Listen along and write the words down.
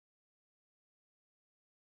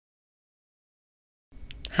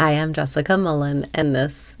Hi, I'm Jessica Mullen, and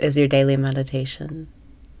this is your daily meditation.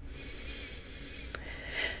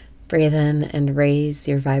 Breathe in and raise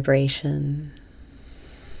your vibration.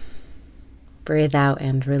 Breathe out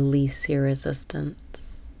and release your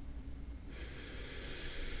resistance.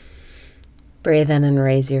 Breathe in and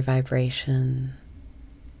raise your vibration.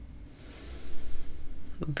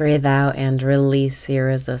 Breathe out and release your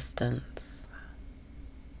resistance.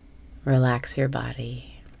 Relax your body.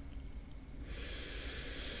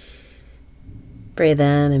 Breathe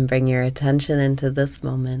in and bring your attention into this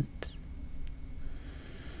moment.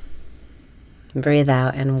 Breathe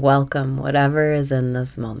out and welcome whatever is in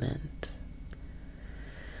this moment.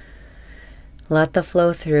 Let the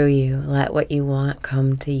flow through you. Let what you want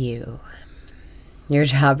come to you. Your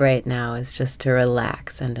job right now is just to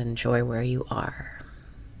relax and enjoy where you are.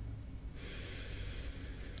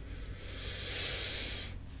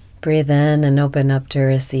 Breathe in and open up to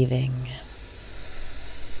receiving.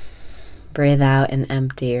 Breathe out and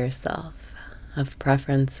empty yourself of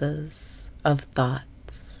preferences, of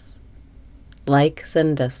thoughts, likes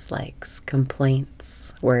and dislikes,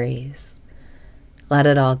 complaints, worries. Let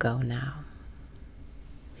it all go now.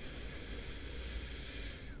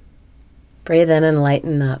 Breathe in and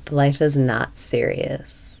lighten up. Life is not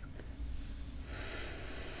serious.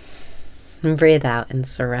 And breathe out and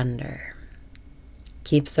surrender.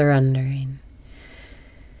 Keep surrendering.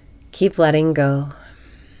 Keep letting go.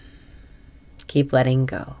 Keep letting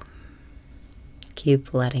go.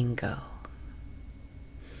 Keep letting go.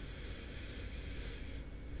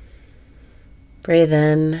 Breathe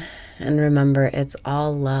in and remember it's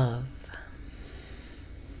all love.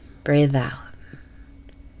 Breathe out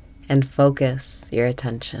and focus your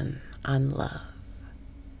attention on love.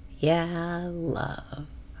 Yeah, love.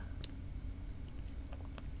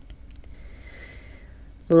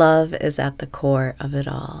 Love is at the core of it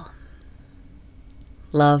all.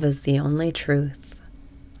 Love is the only truth.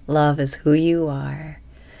 Love is who you are.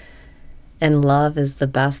 And love is the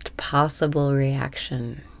best possible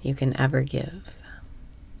reaction you can ever give.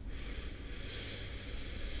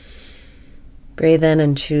 Breathe in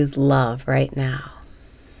and choose love right now.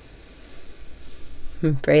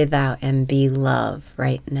 Breathe out and be love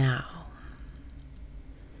right now.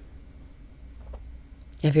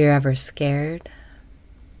 If you're ever scared,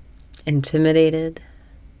 intimidated,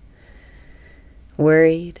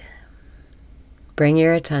 worried, bring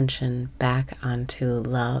your attention back onto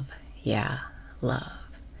love. Yeah, love.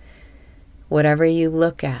 Whatever you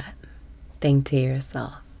look at, think to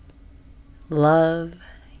yourself, love,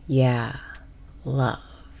 yeah, love.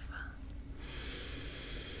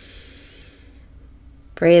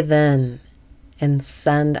 Breathe in and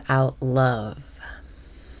send out love.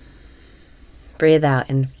 Breathe out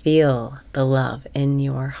and feel the love in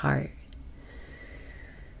your heart.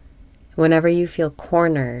 Whenever you feel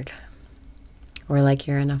cornered, or like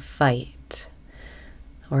you're in a fight,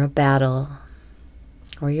 or a battle,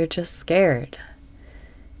 or you're just scared,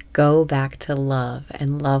 go back to love,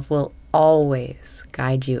 and love will always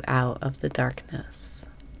guide you out of the darkness.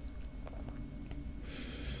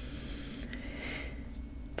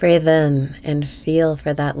 Breathe in and feel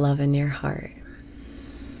for that love in your heart.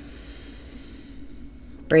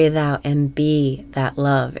 Breathe out and be that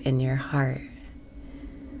love in your heart.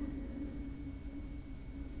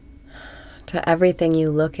 To everything you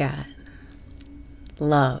look at,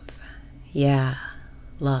 love, yeah,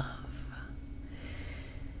 love.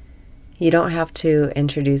 You don't have to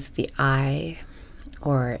introduce the I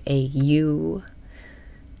or a you.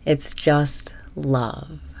 It's just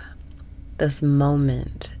love. This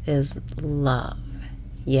moment is love,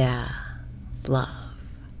 yeah, love.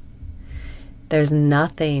 There's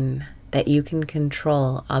nothing that you can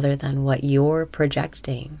control other than what you're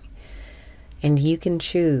projecting. And you can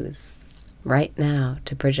choose right now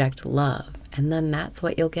to project love, and then that's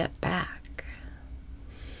what you'll get back.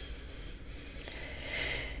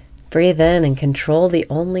 Breathe in and control the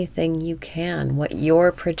only thing you can, what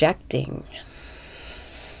you're projecting.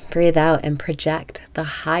 Breathe out and project the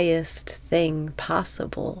highest thing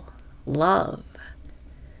possible, love.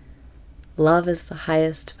 Love is the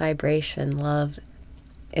highest vibration. Love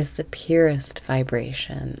is the purest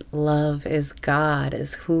vibration. Love is God,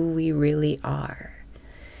 is who we really are.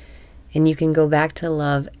 And you can go back to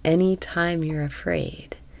love anytime you're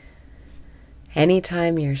afraid,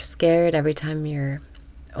 anytime you're scared, every time you're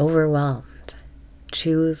overwhelmed.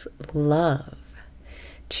 Choose love.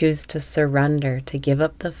 Choose to surrender, to give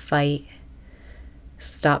up the fight.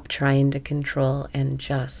 Stop trying to control and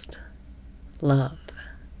just love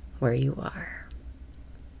where you are.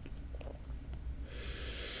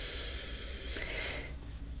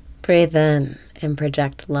 Breathe in and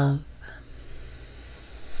project love.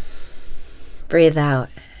 Breathe out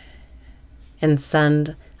and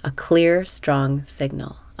send a clear, strong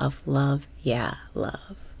signal of love, yeah,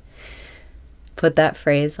 love. Put that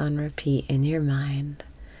phrase on repeat in your mind.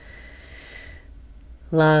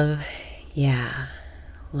 Love, yeah,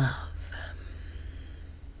 love.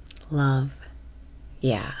 Love,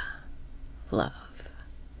 yeah, love.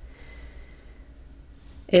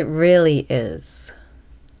 It really is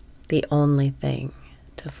the only thing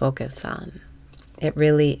to focus on. It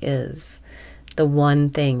really is the one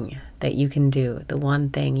thing that you can do, the one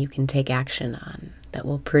thing you can take action on that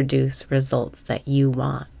will produce results that you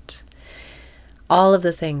want. All of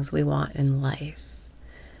the things we want in life,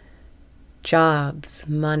 jobs,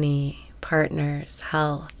 money, partners,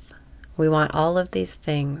 health, we want all of these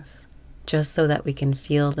things just so that we can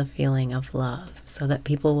feel the feeling of love, so that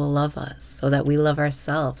people will love us, so that we love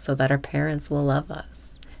ourselves, so that our parents will love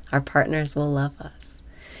us, our partners will love us.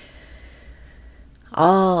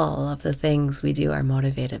 All of the things we do are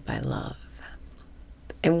motivated by love.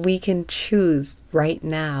 And we can choose right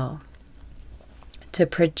now to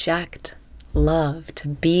project love, to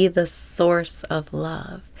be the source of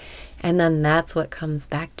love. And then that's what comes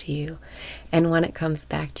back to you. And when it comes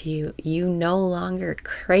back to you, you no longer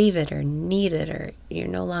crave it or need it, or you're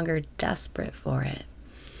no longer desperate for it.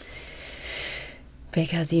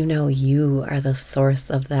 Because you know you are the source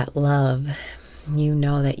of that love. You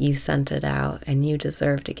know that you sent it out and you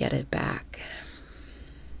deserve to get it back.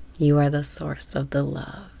 You are the source of the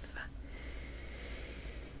love.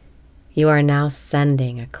 You are now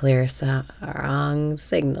sending a clear, strong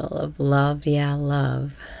signal of love, yeah,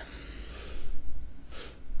 love.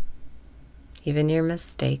 Even your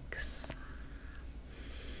mistakes,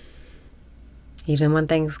 even when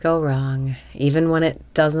things go wrong, even when it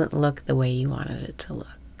doesn't look the way you wanted it to look.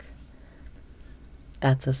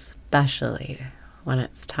 That's especially when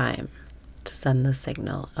it's time to send the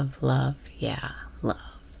signal of love, yeah, love.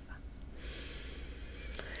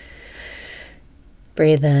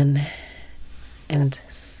 Breathe in and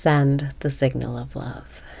send the signal of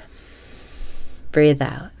love. Breathe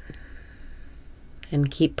out and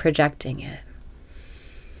keep projecting it.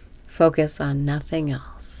 Focus on nothing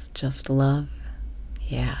else, just love,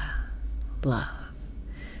 yeah, love.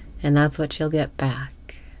 And that's what you'll get back.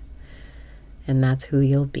 And that's who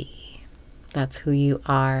you'll be. That's who you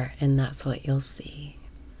are, and that's what you'll see.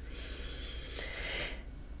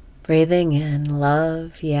 Breathing in,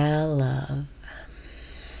 love, yeah, love.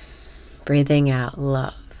 Breathing out,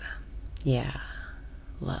 love, yeah,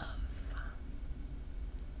 love.